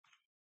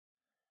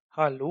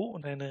Hallo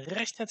und ein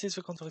recht herzliches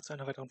Willkommen zurück zu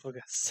einer weiteren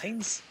Folge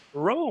Saints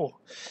Row.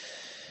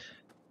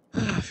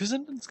 Wir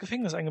sind ins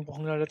Gefängnis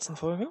eingebrochen in der letzten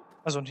Folge.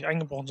 Also nicht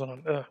eingebrochen,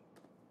 sondern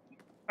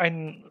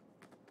ein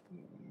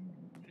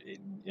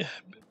äh,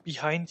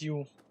 behind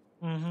you.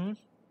 Mhm.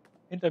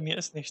 Hinter mir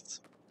ist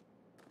nichts.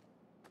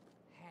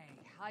 Hey,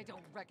 I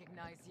don't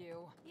recognize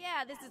you.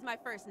 Yeah, this is my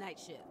first night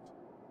shift.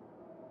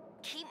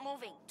 Keep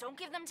moving. Don't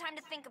give them time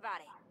to think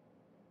about it.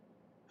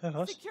 Hä,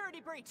 was?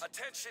 Security breach.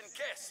 Attention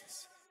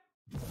guests.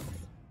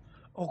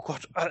 Oh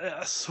Gott,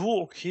 ach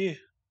so, okay.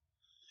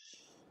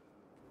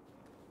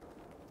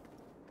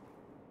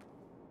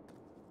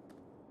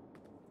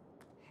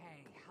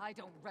 Hey, I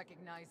don't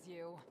recognize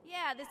you.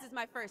 Yeah, this is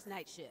my first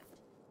night shift.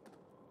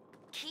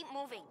 Keep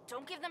moving.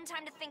 Don't give them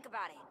time to think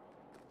about it.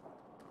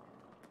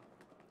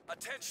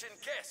 Attention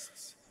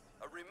guests.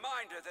 A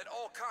reminder that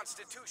all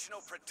constitutional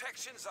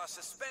protections are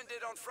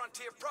suspended on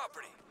frontier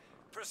property,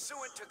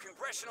 pursuant to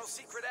Congressional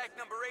Secret Act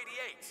number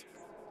 88.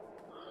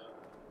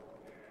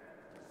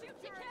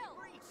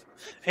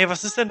 Hey,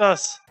 was ist denn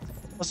das?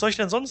 Was soll ich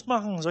denn sonst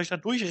machen? Soll ich da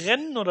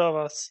durchrennen oder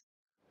was?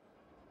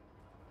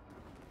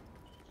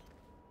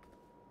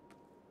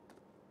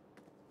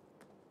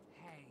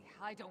 Hey,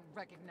 I don't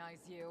recognize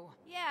you.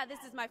 Yeah, this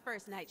is my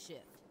first night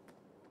shift.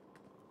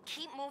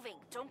 Keep moving.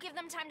 Don't give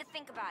them time to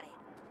think about it.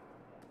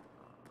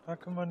 Da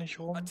können wir nicht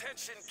rum.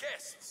 Attention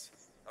guests.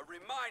 A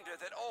reminder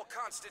that all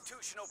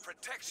constitutional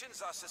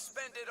protections are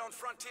suspended on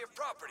frontier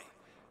property,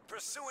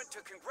 pursuant to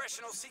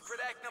Congressional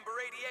Secret Act number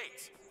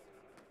 88.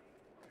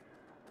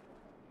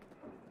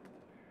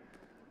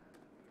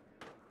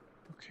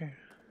 Okay.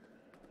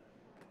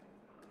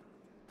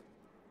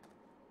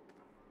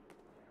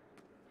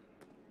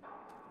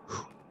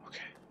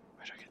 Okay,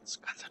 weiter geht's.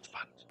 Ganz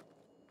entspannt.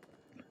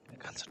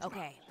 Ganz entspannt.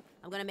 Okay,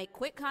 I'm gonna make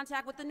quick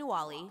contact with the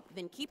Nuwali,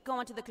 then keep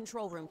going to the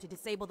control room to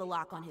disable the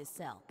lock on his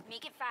cell.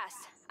 Make it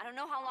fast. I don't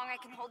know how long I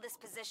can hold this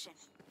position.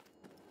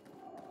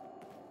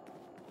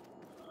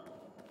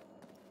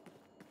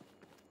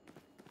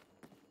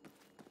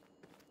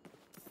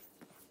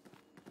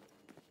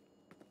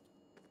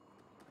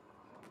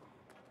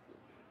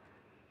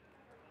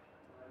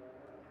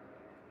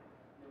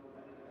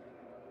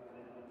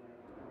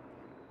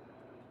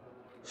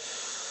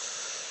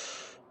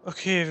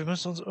 Okay, wir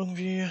müssen uns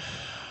irgendwie...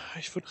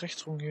 Ich würde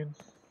rechts rumgehen.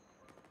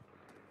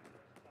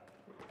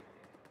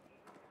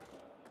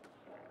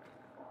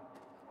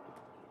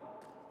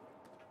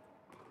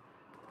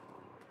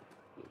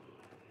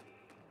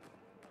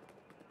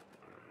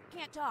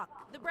 Can't talk.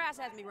 The brass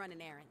has me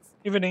running errands.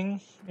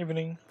 Evening,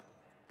 evening.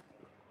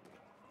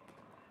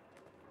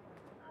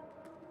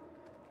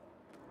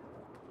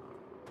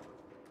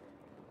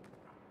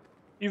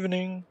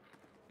 Evening,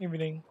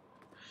 evening.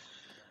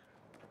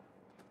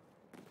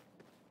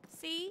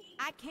 See?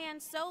 I can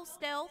so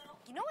stealth.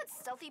 You know what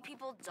stealthy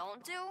people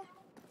don't do?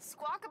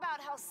 Squawk about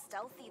how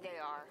stealthy they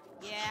are.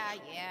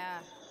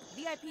 Yeah.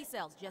 VIP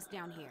cell's just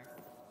down here.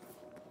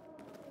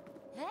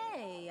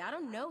 Hey, I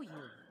don't know you.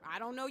 I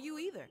don't know you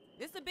either.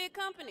 This is a big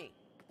company.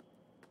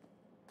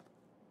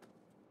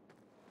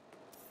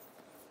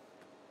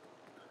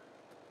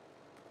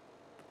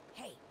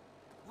 Hey,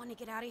 wanna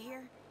get out of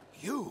here?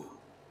 You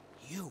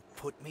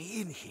put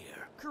me in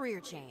here. Career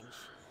change.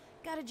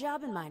 Got a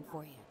job in mind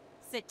for you.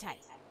 Sit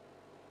tight.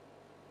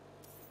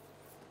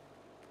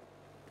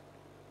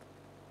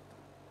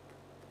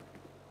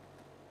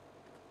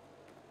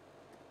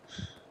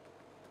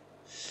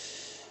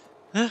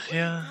 Ach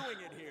ja.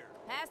 Doing it here.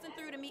 Passing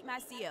through to meet my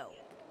CO.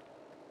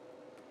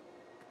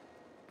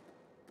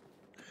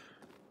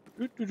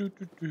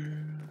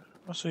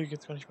 Achso, hier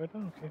geht's gar nicht weiter.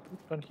 Okay, gut,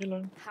 dann hier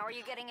lang. How are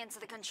you getting into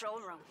the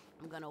control room?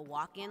 I'm gonna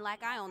walk in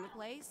like I own the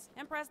place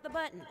and press the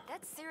button.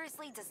 That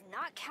seriously does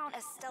not count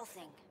as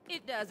stealthing.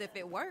 It does if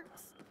it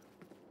works.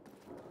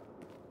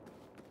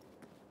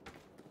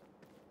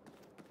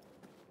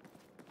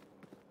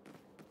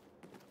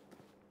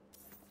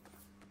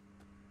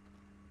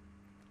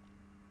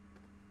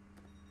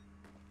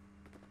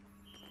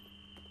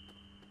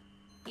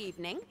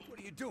 Evening. What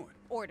are you doing?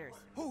 Orders.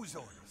 Whose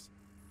orders?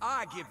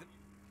 I give them...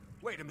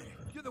 Wait a minute.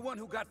 You're the one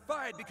who got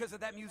fired because of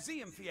that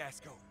museum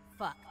fiasco.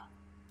 Fuck.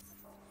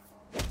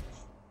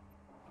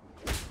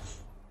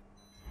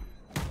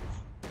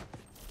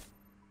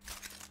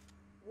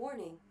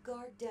 Warning,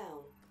 guard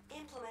down.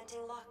 Implementing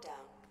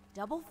lockdown.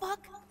 Double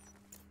fuck?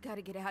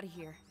 Gotta get out of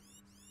here.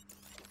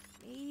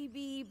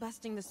 Maybe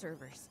busting the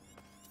servers.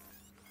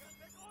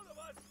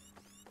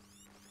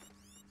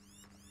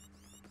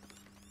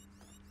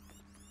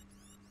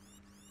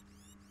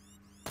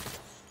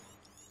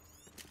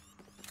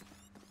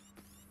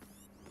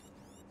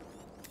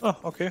 Ah,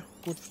 okay,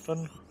 gut,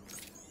 dann...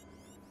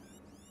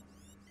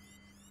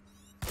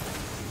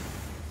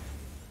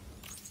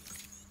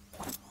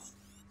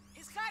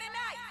 He's got a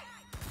knife.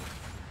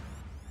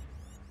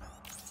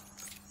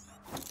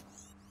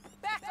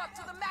 Back up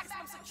to the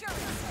maximum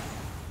security.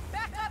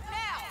 Back up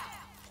now.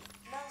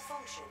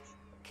 Malfunction.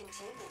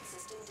 Containment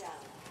system down.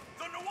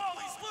 The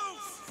Nuwali's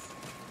loose!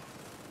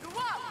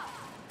 Nuwali,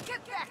 get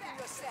back in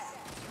your cell.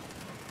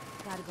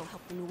 Gotta go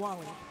help the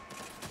Nuwali.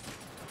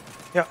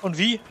 Ja, und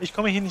wie? Ich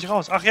komme hier nicht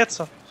raus. Ach, jetzt.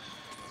 Let's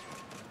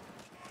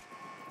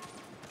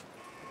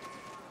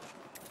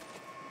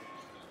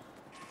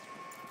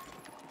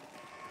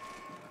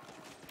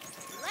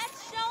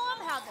show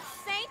 'em how the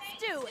Saints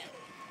do it.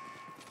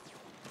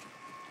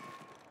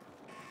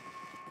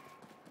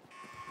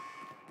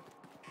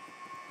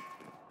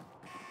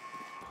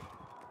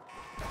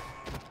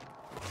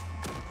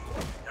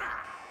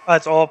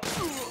 Als ob.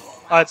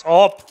 Als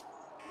ob.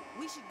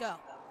 We should go.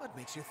 What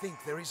makes you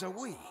think there is a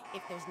we?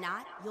 If there's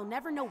not, you'll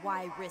never know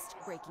why I risked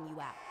breaking you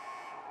out.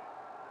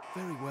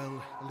 Very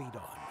well, lead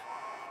on.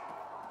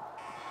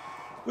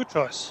 Good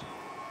choice.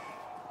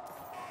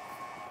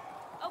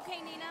 Okay,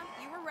 Nina,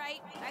 you were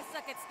right. I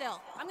suck at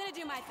stealth. I'm gonna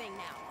do my thing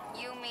now.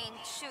 You mean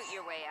shoot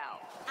your way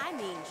out? I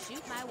mean,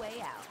 shoot my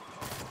way out.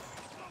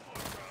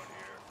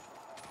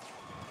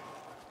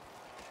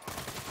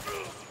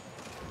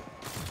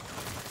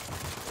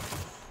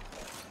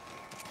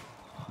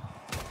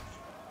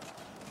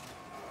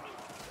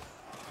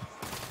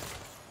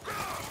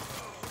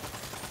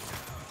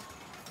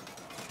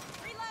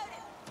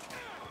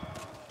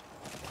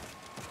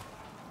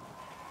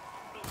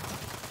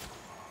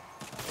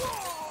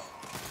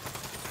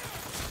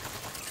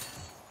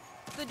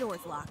 The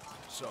door's locked.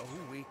 So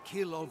we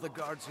kill all the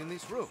guards in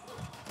this room.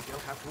 They'll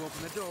have to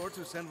open the door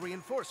to send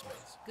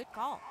reinforcements. Good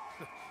call.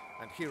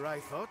 And here I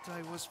thought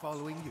I was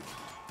following you.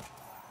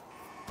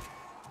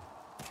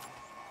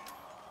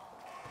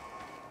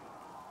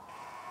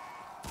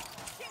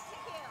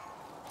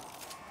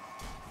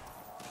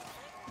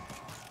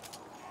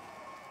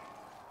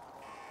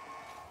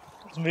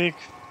 Aus dem Weg.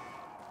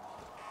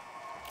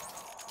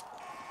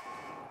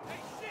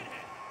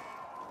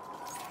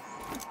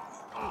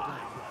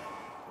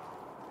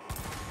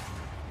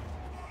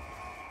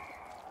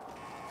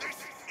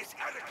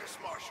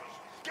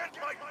 Get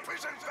my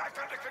prison back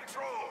under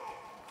control!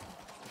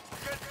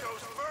 Get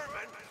those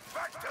vermin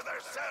back to their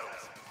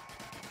cells!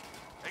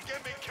 And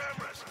give me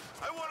cameras!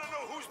 I want to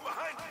know who's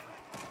behind it!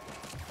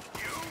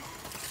 You?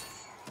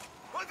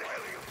 What the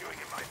hell are you doing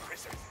in my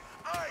prison?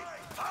 I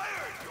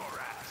fired your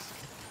ass!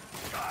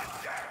 God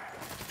damn!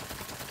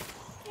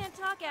 Can't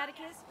talk,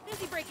 Atticus.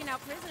 Busy breaking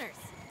out prisoners.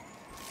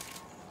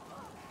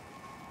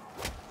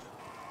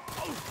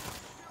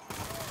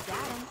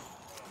 Got him.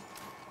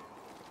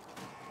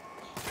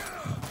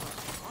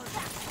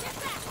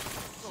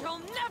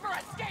 You'll never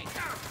escape!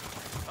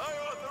 I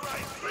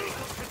authorize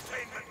legal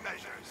containment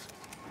measures!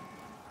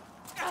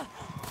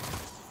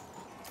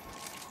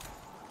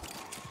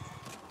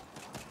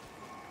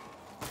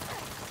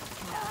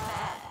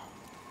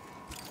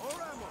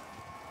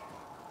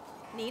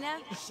 Nina,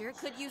 you sure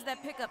could use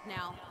that pickup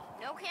now.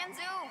 No can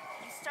do.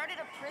 You started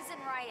a prison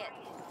riot.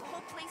 The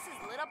whole place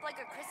is lit up like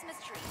a Christmas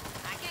tree.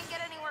 I can't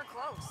get anywhere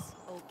close.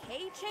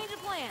 Okay, change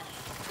of plan.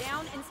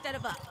 Down instead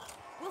of up.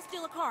 We'll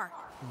steal a car.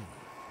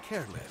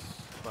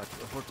 Careless, but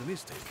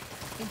opportunistic.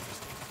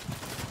 Interesting.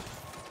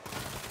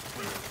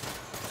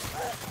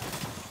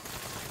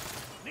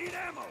 Need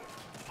ammo!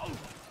 Oh.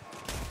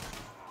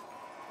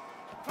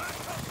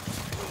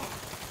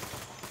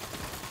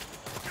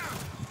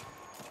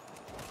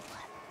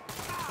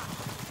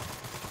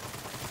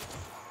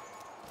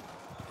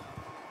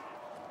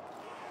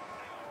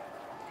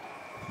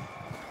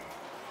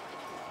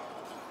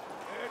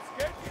 Let's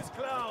get this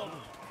clown!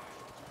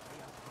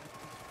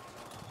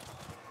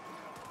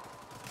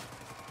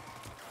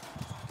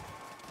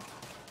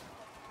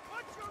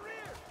 Watch your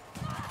rear!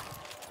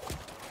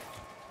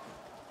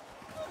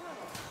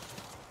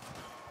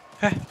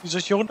 Hä? Wie soll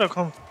ich hier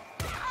runterkommen?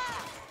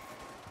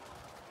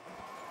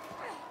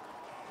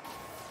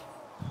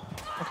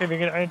 Okay, wir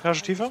gehen eine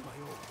Etage tiefer.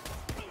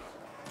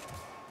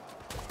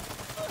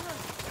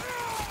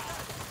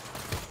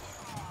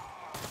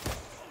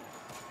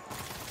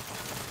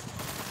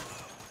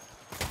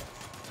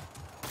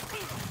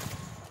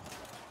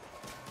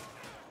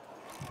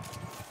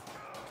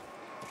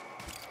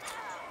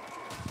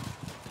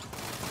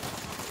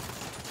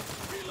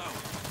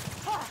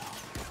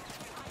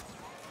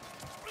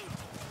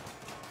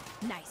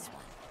 Nice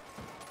one.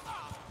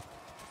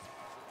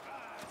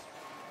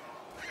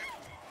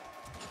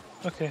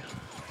 Okay.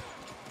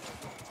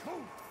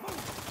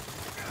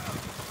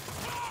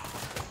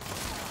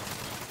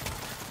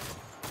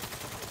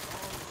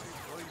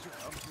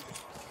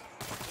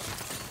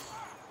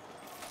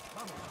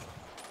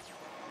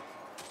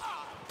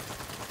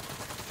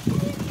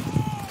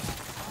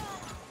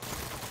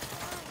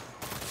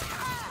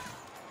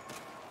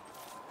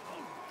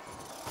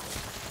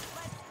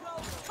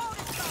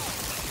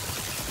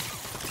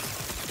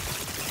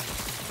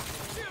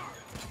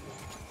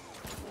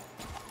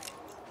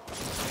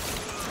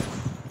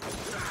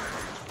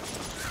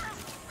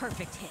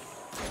 Perfect hit.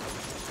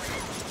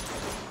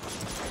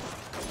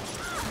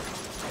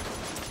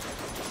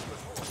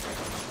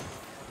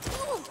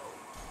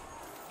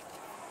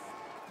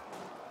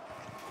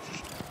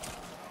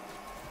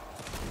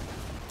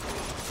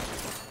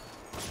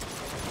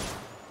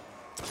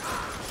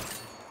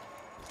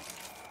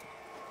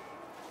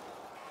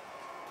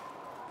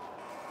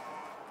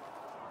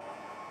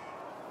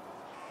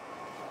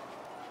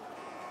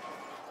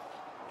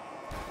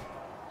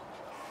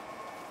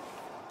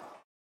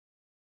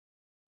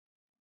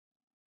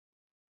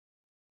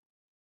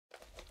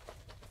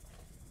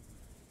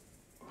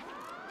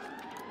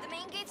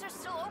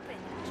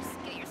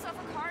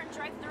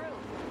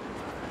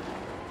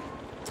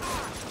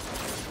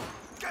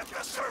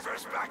 the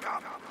servers back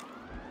up.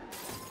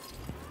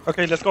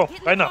 Okay, let's go. Get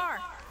in Rein the da. car.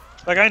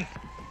 Steig ein.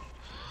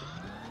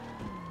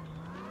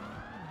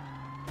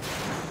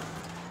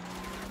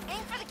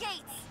 Aim for the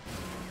gates.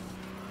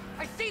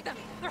 I see them!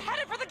 They're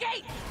headed for the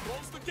gate!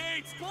 Close the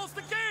gates! Close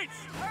the gates!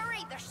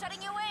 Hurry, they're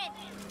shutting you in.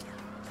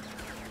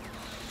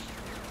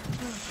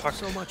 Fuck.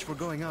 So much for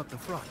going out the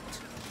front.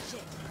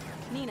 Shit.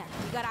 Nina,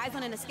 you got eyes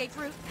on an escape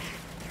route?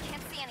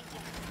 Can't see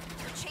anything.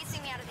 They're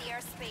chasing me out of the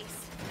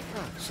airspace.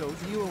 Ah, so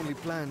you only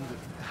planned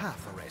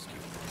half a rescue.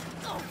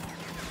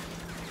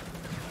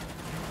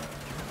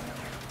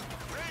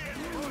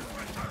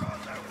 Reinforcements are on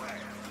their way.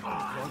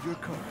 All your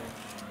courage.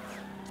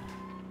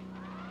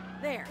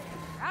 There.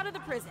 We're out of the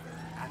prison.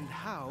 And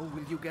how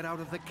will you get out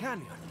of the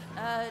canyon?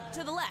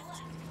 To the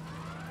left.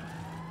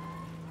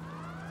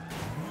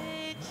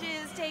 Which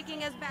is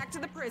taking us back to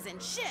the prison.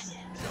 Shit!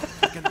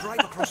 You can drive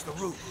across the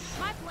roof.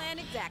 My plan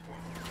exactly.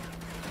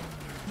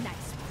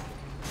 Nice.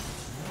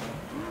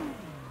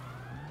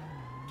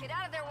 Get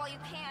out of there while you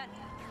can.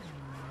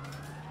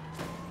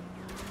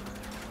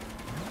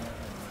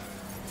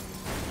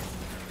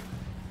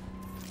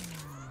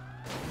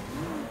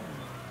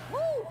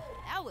 Woo!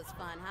 That was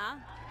fun, huh?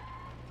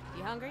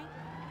 You hungry?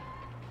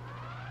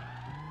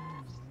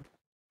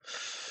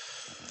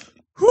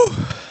 Whew.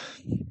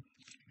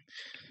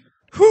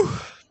 Whew.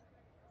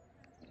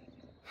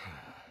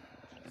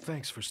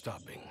 Thanks for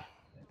stopping.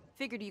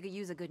 Figured you could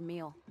use a good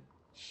meal.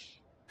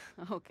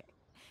 Okay.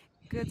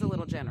 Good's a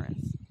little generous.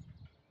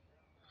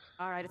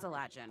 Alright, it's a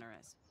lot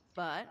generous.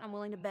 But I'm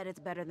willing to bet it's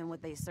better than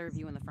what they serve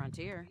you in the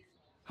frontier.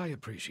 I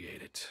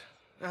appreciate it.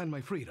 And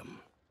my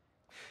freedom.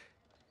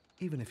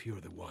 Even if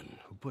you're the one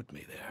who put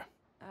me there.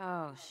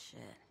 Oh,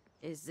 shit.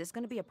 Is this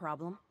gonna be a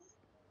problem?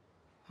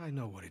 I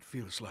know what it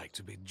feels like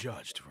to be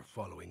judged for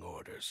following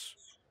orders.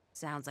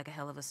 Sounds like a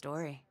hell of a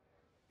story.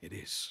 It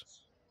is.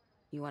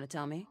 You want to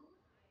tell me?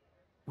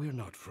 We're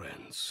not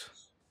friends.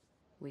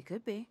 We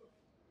could be.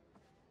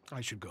 I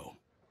should go.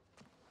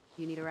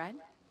 You need a ride?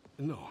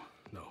 No.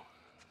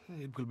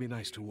 It will be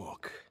nice to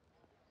walk.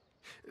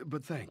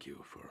 But thank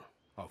you for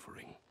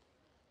offering.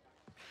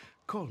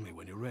 Call me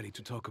when you're ready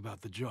to talk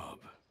about the job.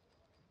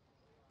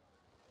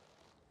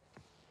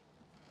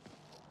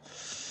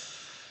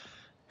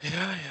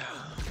 Ja,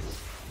 ja.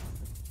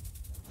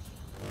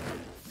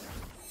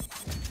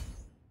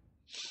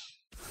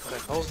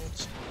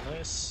 $3000,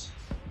 nice.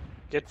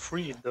 Get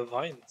free, the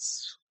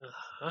vines.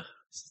 Aha,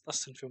 was ist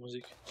das denn für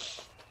Musik?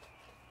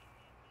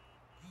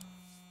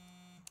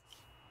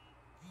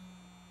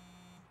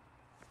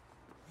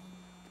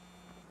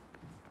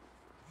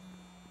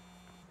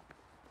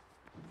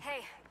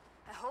 Hey,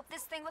 I hope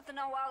this thing with the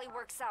Noali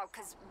works out,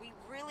 because we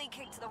really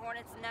kicked the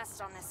hornet's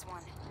nest on this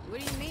one. What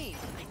do you mean?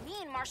 I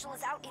mean, Marshall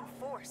is out in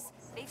force.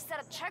 They've set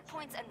up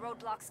checkpoints and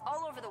roadblocks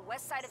all over the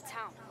west side of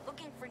town,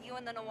 looking for you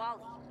and the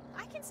Noali.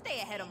 I can stay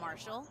ahead of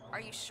Marshall.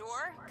 Are you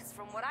sure? Because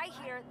from what I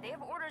hear, they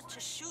have orders to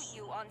shoot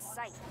you on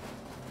sight.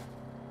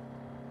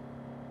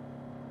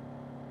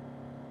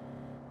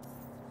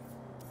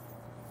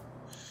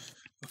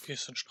 Okay,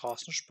 es sind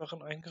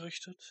Straßensperren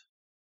eingerichtet.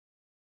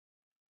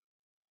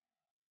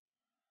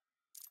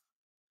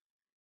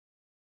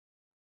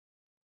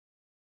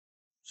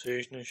 Sehe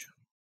ich nicht.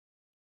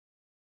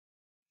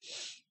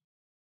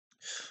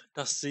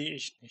 Das sehe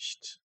ich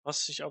nicht.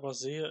 Was ich aber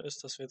sehe,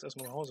 ist, dass wir jetzt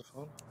erstmal nach Hause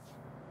fahren.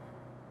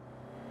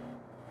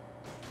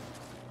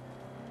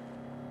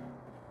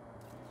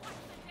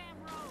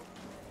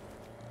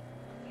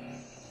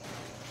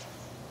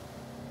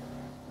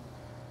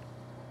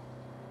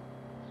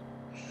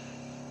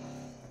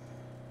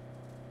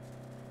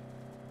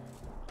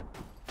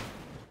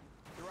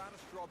 They're out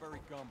of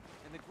strawberry gum,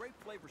 and the grape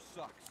flavor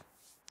sucks.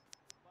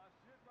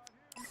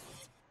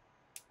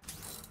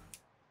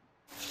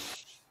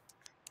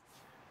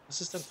 Was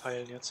ist denn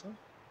Pfeil jetzt?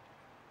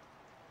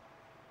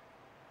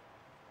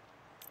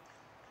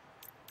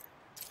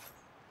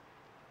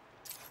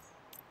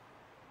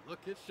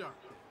 Look at shark.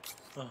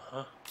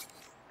 Aha.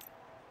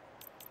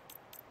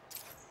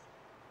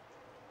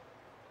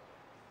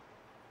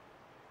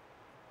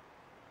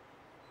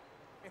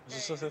 Was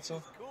ist das jetzt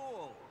so?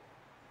 Cool.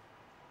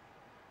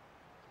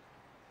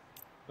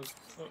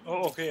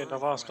 Oh, okay,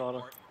 da war es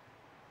gerade.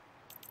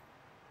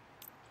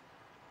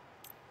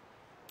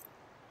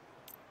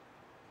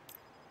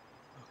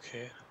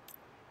 Okay.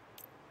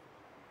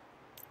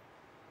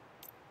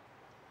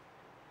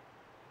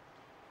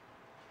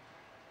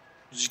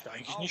 Sieht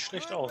eigentlich nicht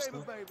schlecht aus,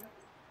 ne?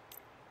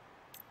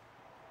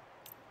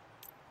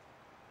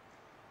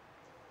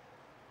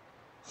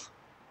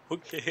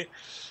 Okay.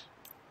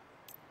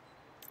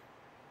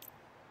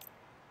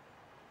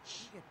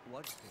 You get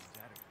bloodstains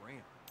out of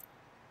Graham.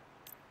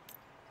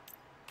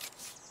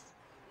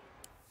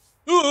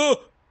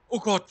 Oh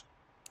Gott!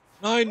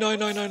 Nein, nein,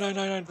 nein, nein, nein,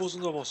 nein, nein, wo ist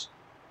unser Boss?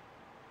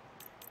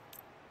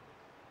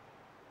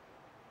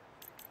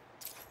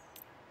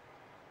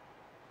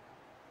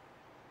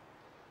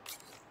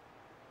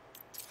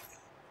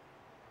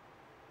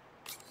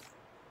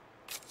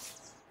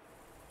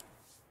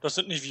 Das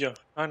sind nicht wir.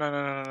 Nein, nein,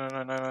 nein,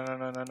 nein, nein,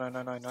 nein, nein, nein, nein,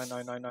 nein, nein, nein,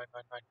 nein, nein, nein,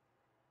 nein, nein.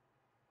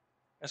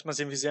 Erstmal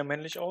sehen wir sehr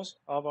männlich aus,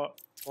 aber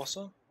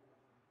Bosse?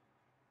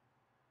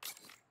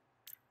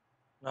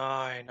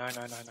 Nein, nein,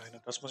 nein, nein,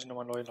 nein. Das muss ich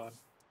nochmal neu laden.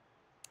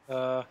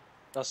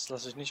 Das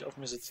lasse ich nicht auf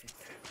mir sitzen.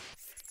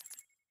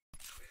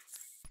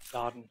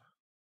 Laden.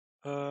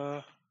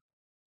 Ja,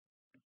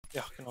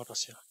 genau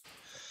das hier.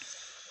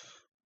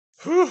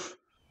 Puh,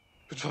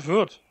 bin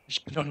verwirrt.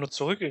 Ich bin doch nur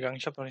zurückgegangen.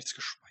 Ich habe noch nichts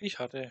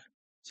gespeichert, ey.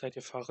 Seid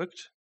ihr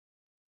verrückt?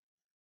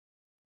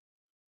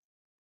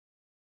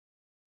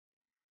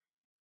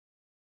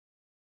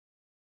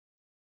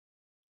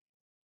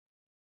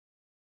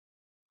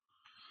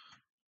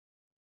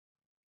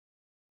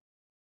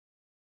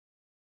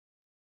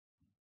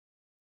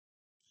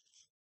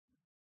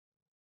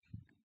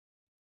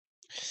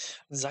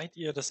 Seid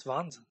ihr des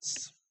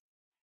Wahnsinns?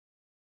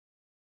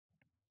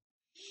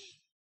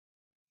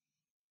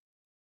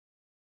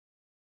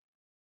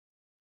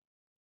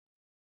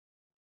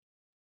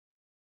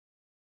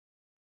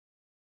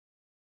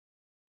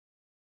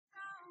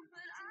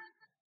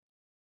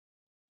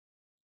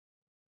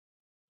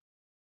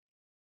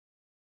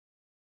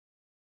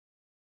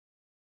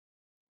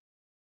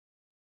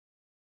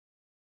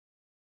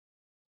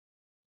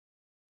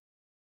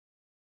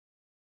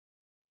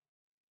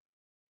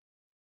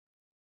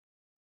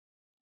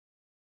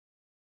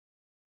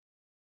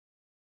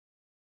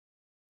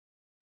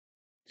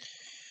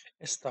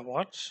 Es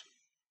dauert.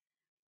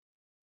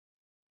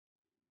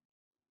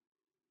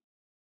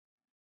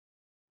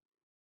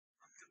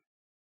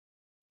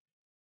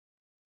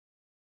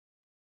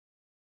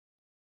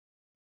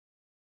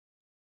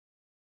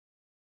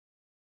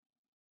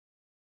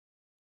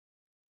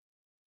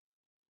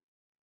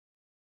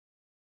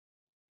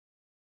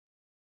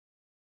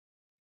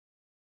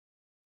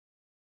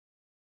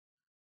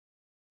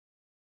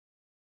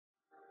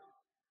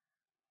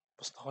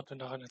 Was dauert denn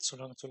daran jetzt so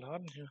lange zu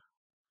laden hier?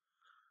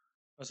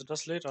 Also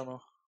das lädt er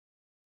noch.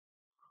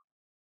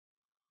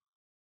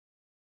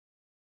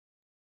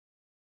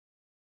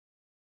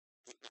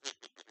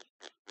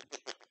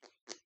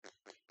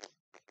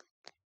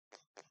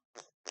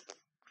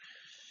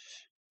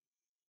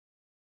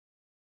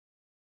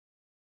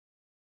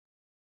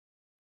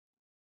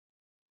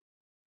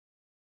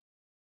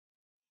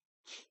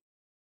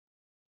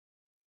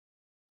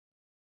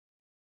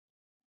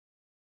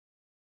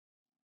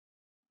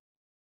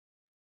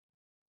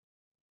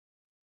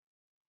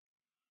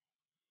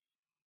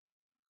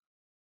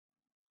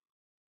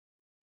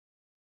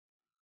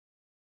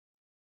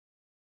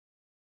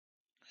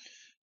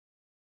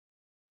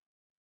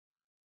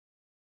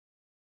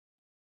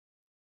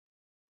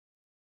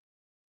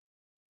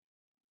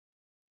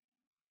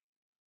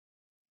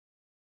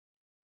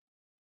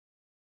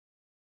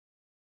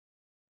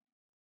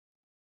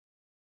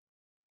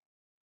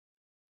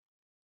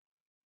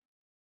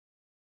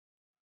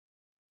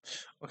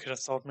 Okay,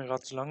 das dauert mir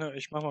gerade zu lange.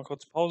 Ich mache mal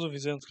kurz Pause. Wir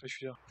sehen uns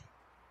gleich wieder.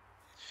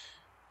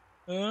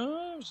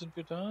 Sind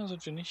wir da?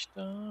 Sind wir nicht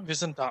da? Wir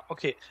sind da.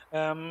 Okay.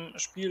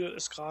 Spiel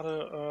ist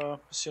gerade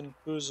ein bisschen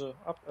böse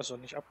also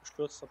nicht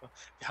abgestürzt, aber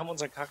wir haben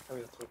unseren Charakter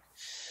wieder zurück.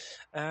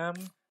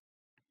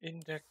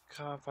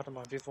 Warte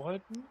mal, wir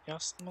wollten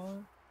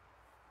erstmal.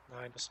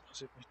 Nein, das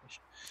interessiert mich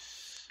nicht.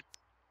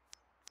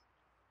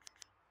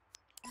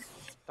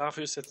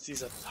 Dafür ist jetzt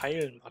dieser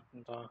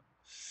Teilen-Button da.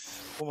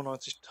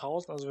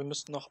 95.000, also wir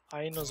müssten noch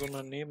eine so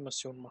eine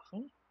Nebenmission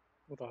machen.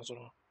 Oder so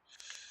eine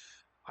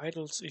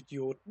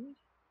Idols-Idioten.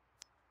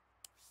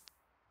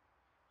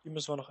 Hier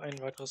müssen wir noch ein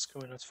weiteres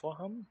kriminelles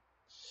Vorhaben.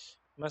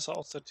 Messer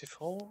aus der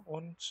TV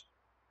und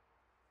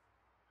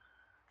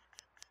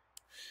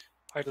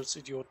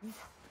Idols-Idioten.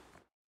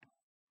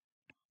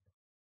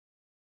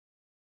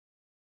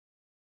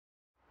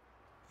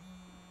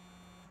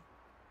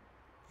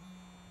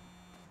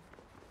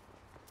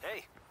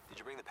 Hey, did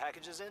you bring the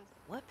packages in?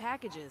 What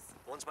packages?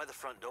 One's by the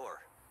front door.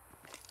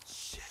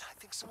 Shit, I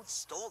think someone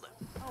stole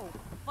them. Oh,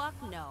 fuck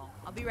no.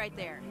 I'll be right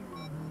there.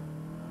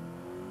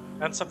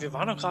 Ernsthaft, wir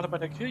waren doch gerade bei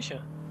der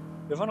Kirche.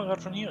 Wir waren doch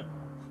gerade schon hier.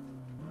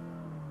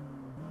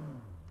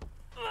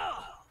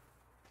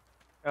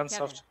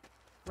 Ernsthaft.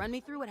 Kevin, run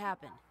me through what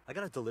happened. I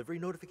got a delivery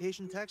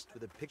notification text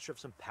with a picture of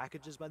some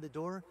packages by the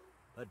door,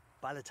 but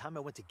by the time I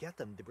went to get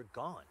them, they were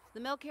gone.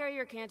 The mail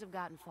carrier can't have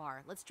gotten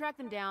far. Let's track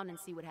them down and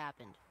see what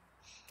happened.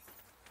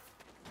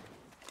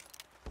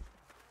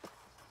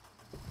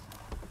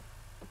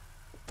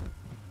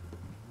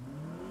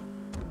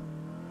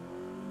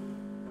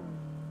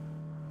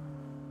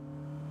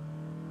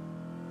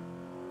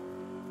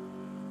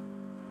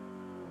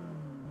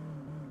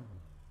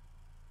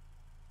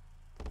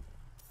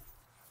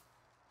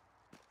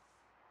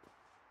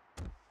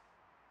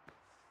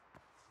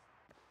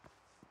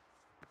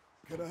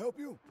 Can I help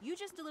you? You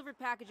just delivered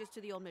packages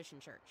to the old mission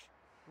church.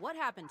 What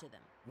happened to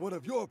them? One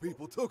of your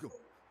people took them.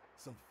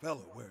 Some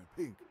fella wearing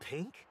pink.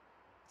 Pink?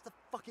 It's the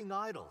fucking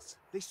idols.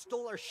 They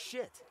stole our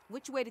shit.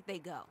 Which way did they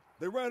go?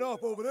 They ran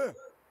off over there.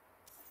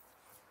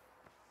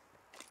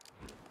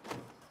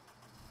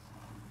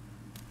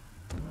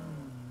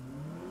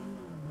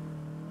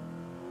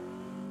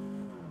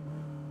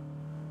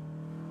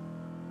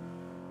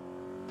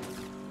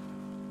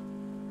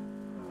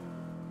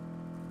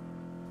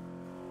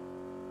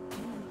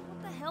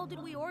 hell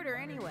did we order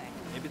anyway?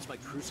 Maybe it's my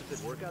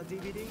crucifix workout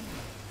DVD?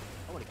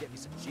 I want to get me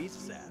some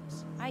Jesus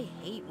abs. I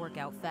hate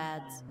workout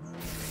fads.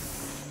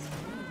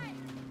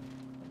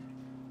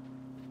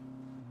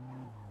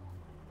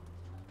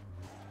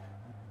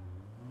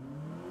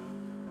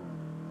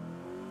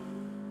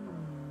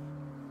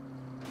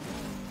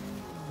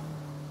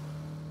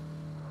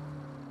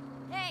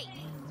 Hey,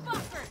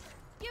 fuckers!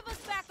 Give us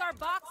back our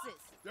boxes!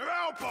 They're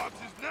our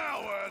boxes now,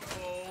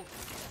 asshole!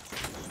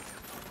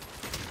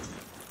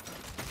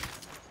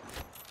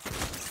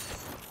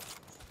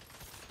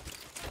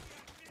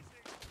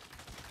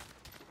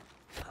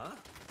 Huh?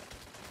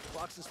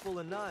 Box is full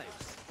of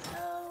knives.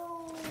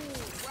 Oh,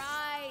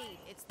 right.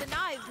 It's the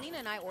knives Nina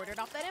and I ordered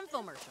off that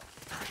infomercial.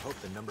 I hope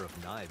the number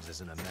of knives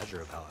isn't a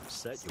measure of how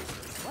upset you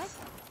were. What?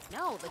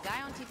 No, the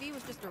guy on TV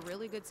was just a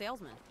really good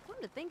salesman. Come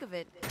to think of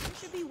it, there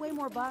should be way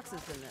more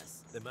boxes than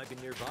this. They might be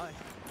nearby.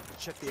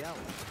 Check the alley.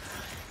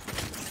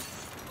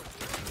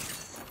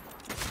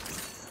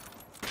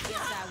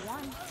 Guess I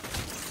won.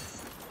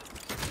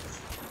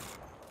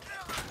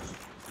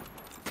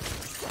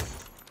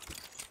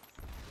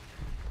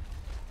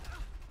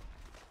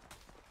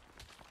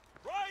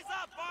 Rise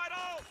up,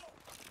 Vitals!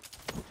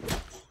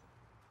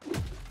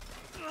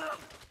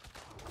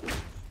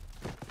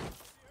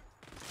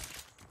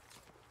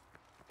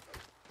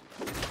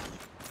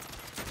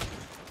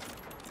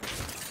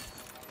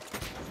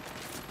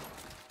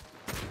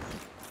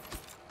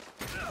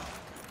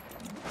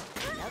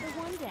 Another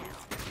one down.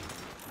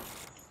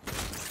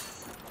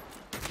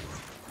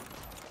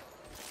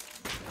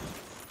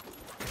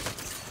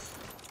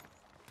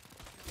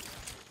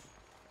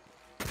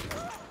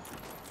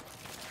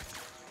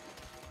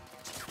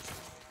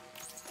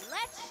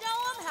 Let's show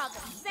them how the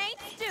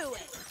Saints do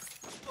it!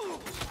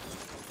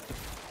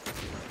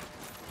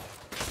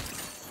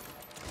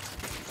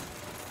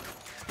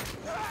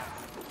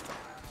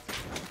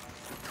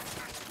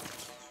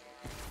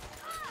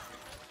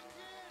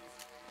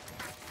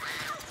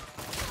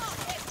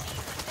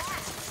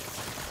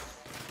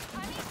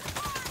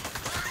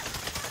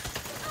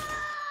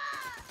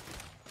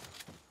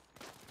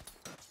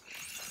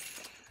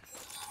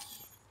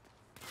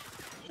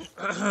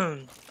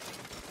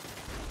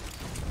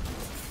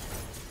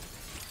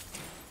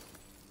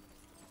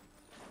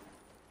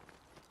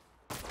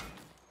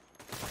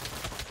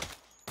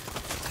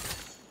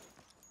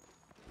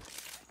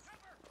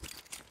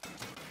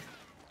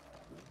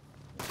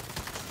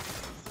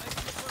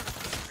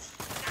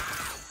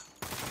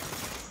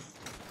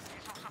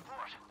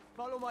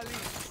 Follow my lead.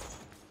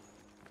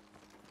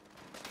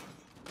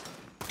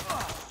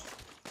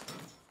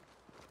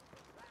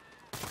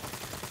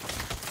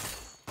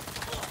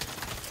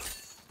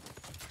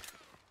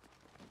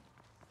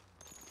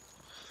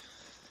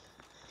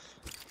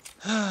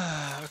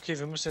 Okay,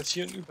 wir müssen jetzt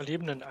hier einen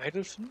überlebenden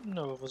Idol finden,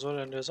 aber wo soll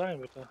denn der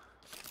sein, bitte?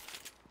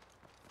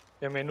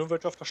 Wir haben ja nur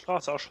welche auf der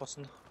Straße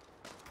erschossen.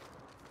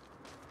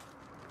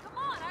 Come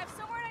on, I have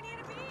somewhere I need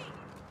to be!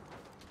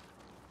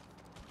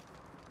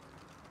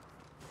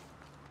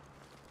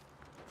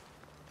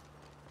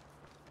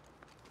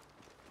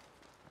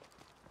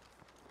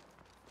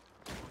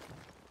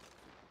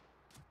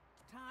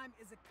 Time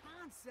is a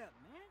concept,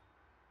 man.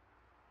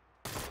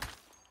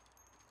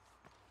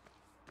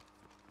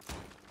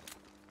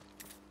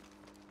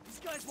 These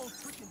guys won't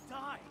freaking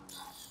die.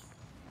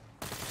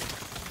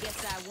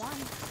 Guess I won.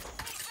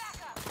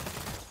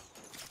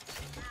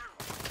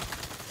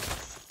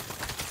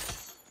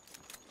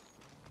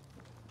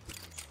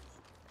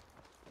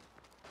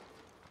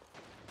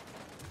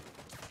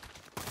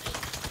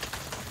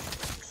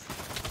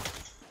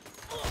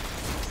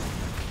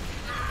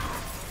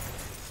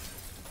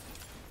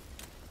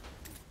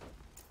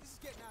 This is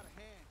getting out of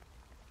hand.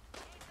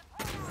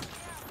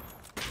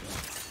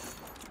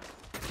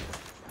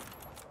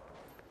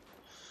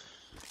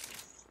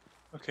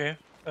 Okay,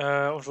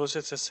 und wo ist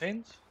jetzt der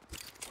Saint?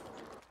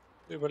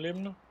 Der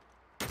Überlebende?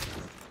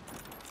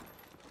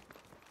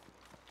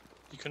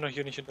 Die können doch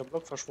hier nicht hinter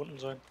Block verschwunden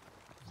sein.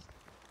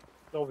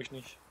 Glaube ich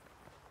nicht.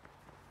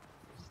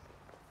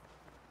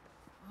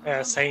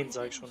 Saint,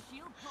 sag ich schon.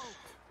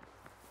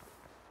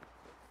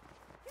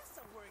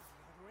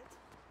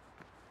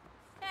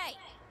 Hey,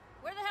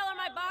 where the hell are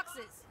my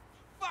boxes?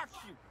 Fuck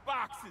you,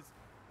 boxes!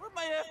 Where'd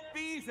my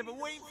FBs? I've been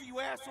waiting for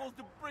you assholes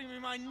to bring me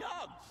my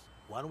nugs!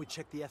 Why don't we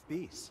check the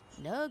FBs?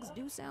 Nugs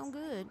do sound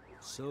good.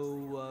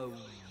 So,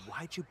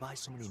 why'd you buy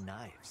so many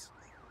knives?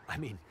 I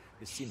mean,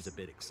 it seems a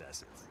bit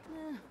excessive.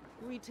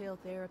 Retail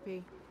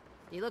therapy.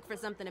 You look for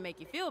something to make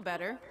you feel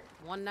better.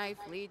 One knife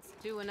leads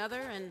to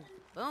another, and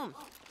boom,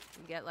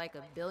 you get like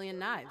 1 billion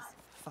knives.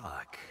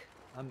 Fuck.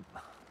 I'm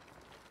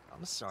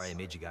sorry I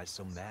made you guys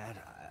so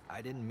mad.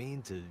 I didn't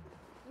mean to...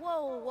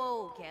 Whoa,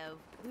 whoa, Kev.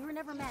 We were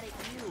never mad at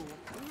you.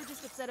 We were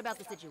just upset about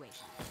the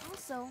situation.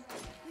 Also,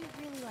 we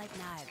really like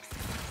knives.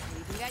 We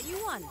even got you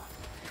one.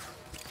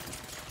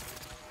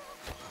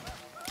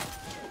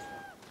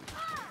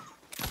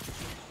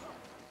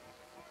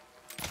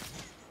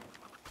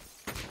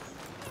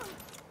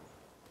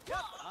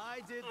 Yep,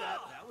 I did that.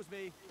 That was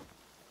me.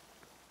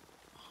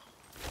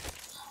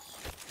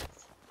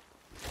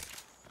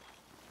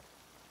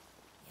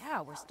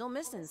 Yeah, we're still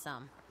missing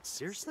some.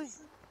 Seriously?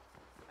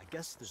 I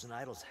guess there's an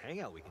Idols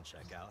hangout we can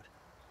check out.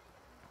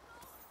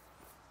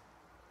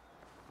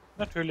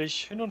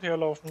 Natürlich, hin und her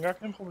laufen, gar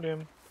kein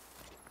Problem.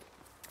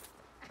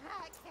 I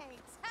can't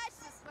touch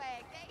the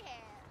swag they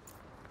have.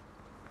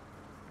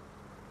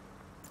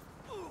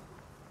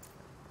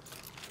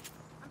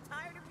 I'm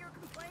tired of your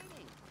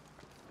complaining.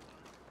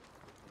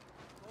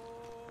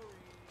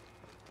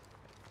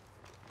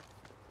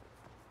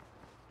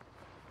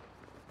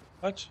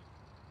 Was?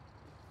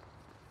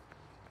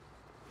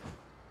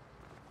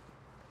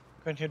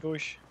 Wir können hier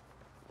durch.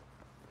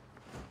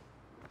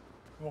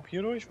 Können wir auch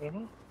hier durch, warte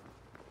mal.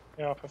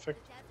 Ja,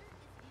 perfekt.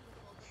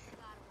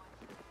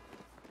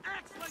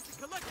 Acts like the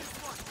collector's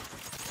one.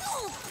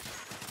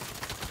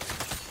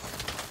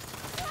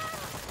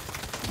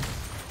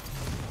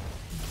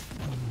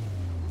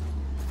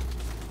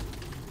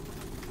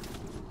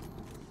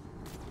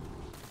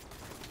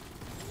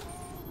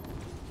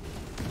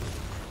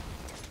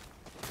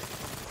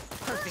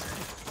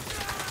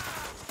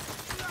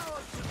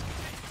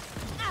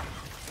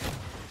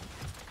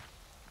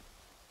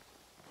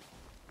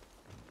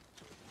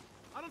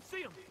 I don't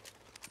see him.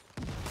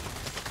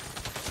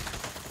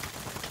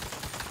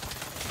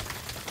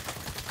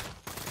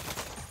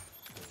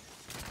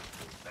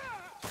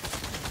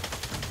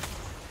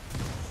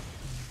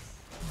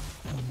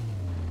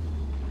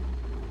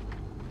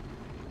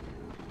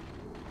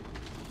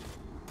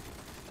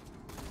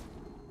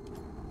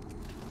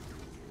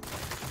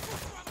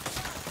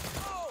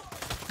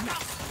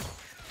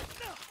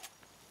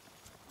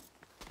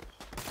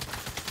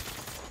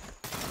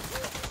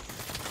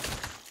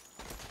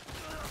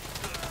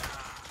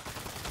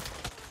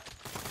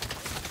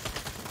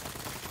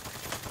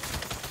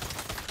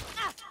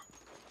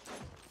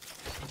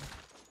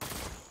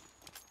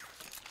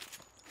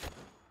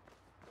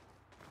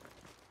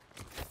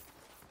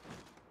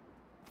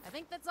 I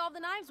think that's all the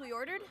knives we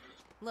ordered.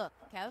 Look,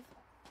 Kev,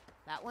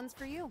 that one's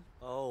for you.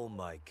 Oh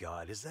my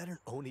god, is that an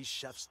Oni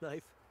chef's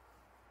knife?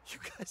 You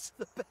guys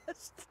are the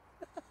best.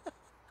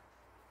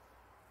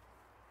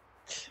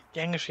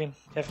 Gern geschehen,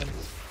 Kevin.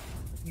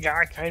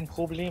 Gar kein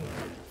Problem.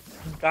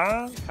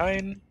 Gar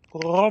kein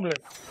Problem.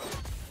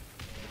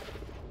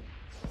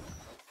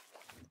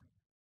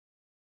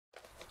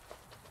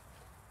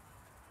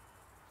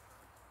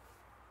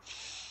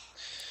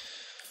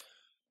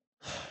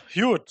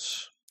 Gut.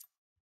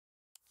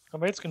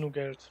 Haben wir jetzt genug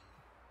Geld?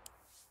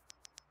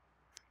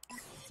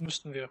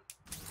 Müssten wir.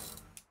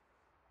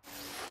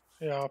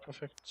 Ja,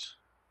 perfekt.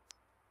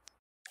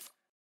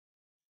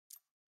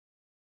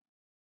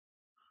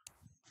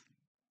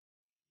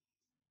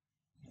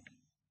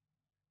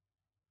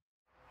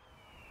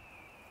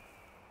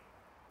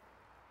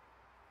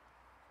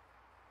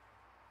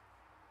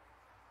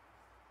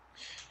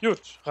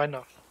 Gut, rein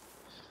da.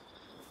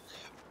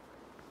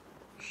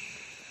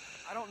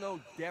 I don't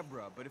know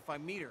Deborah, but if I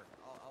meet her,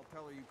 I'll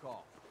tell her you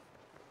call.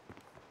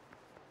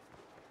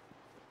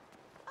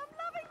 I'm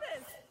loving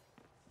this.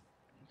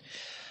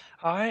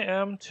 I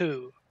am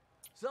too.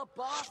 Sup,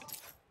 boss?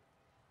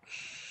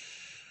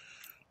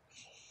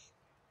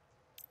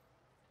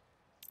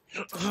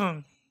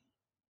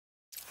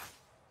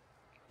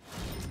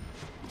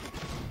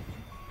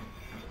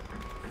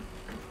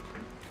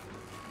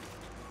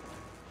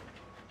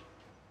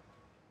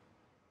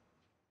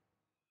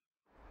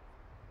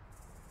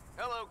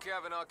 Hello,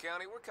 Kavanaugh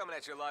County. We're coming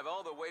at you live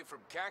all the way from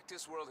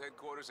Cactus World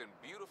headquarters in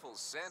beautiful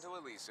Santo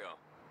Ileso.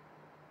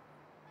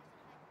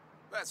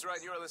 That's right,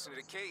 you're listening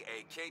to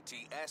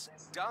KAKTS,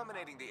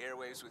 dominating the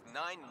airwaves with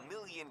 9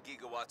 million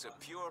gigawatts of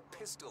pure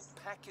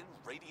pistol-packing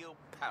radio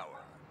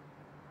power.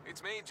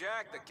 It's me,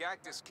 Jack, the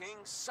Cactus King,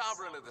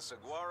 sovereign of the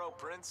Saguaro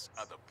Prince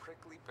of the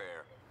Prickly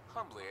Pear,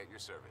 humbly at your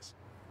service.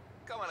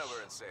 Come on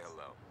over and say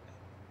hello.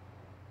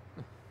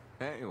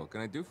 Hey, what can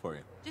I do for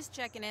you? Just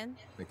checking in.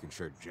 Making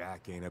sure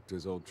Jack ain't up to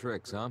his old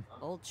tricks, huh?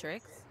 Old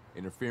tricks?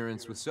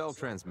 Interference with cell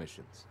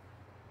transmissions.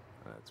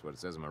 That's what it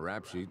says on my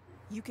rap sheet.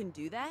 You can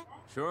do that?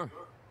 Sure.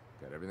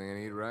 Got everything I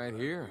need right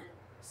here.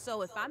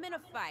 So if I'm in a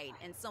fight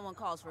and someone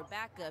calls for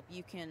backup,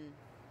 you can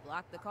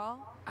block the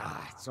call?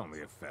 It's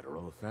only a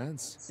federal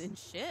offense. Then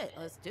shit,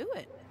 let's do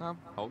it.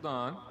 Hold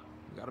on.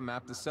 We gotta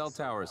map the cell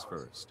towers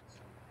first.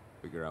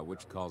 Figure out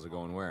which calls are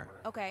going where.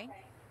 Okay.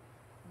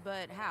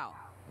 But how?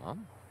 Well,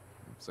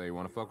 say you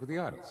want to fuck with the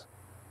idols.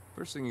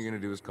 First thing you're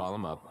gonna do is call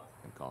them up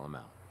and call them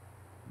out.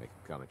 Make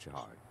them come at you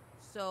hard.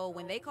 So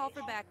when they call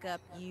for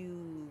backup,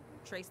 you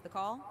trace the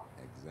call?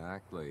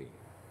 Exactly.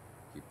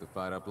 Keep the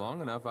fight up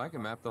long enough, I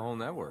can map the whole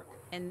network.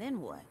 And then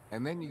what?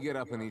 And then you get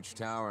up in each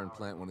tower and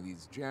plant one of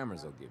these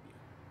jammers I'll give you.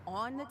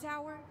 On the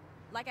tower?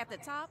 Like at the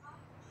top?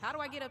 How do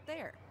I get up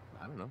there?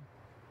 I don't know.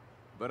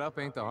 But up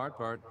ain't the hard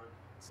part.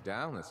 It's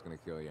down that's gonna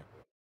kill you.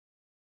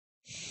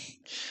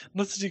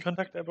 Nutze die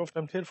Kontakt-App auf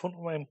deinem Telefon,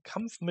 um einen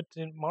Kampf mit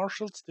den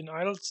Marshals, den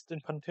Idols,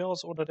 den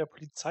Panteros oder der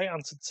Polizei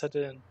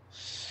anzuzetteln.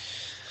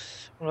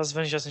 Und was ist,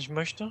 wenn ich das nicht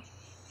möchte?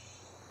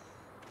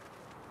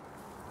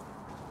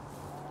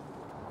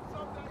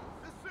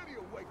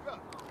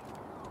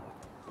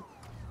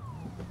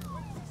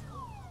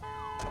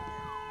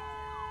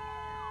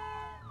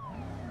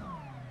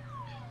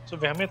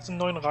 So, wir haben jetzt einen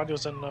neuen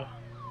Radiosender.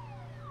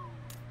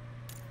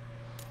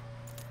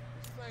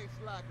 The Saints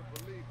lack a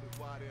belief is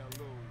why they're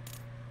alone.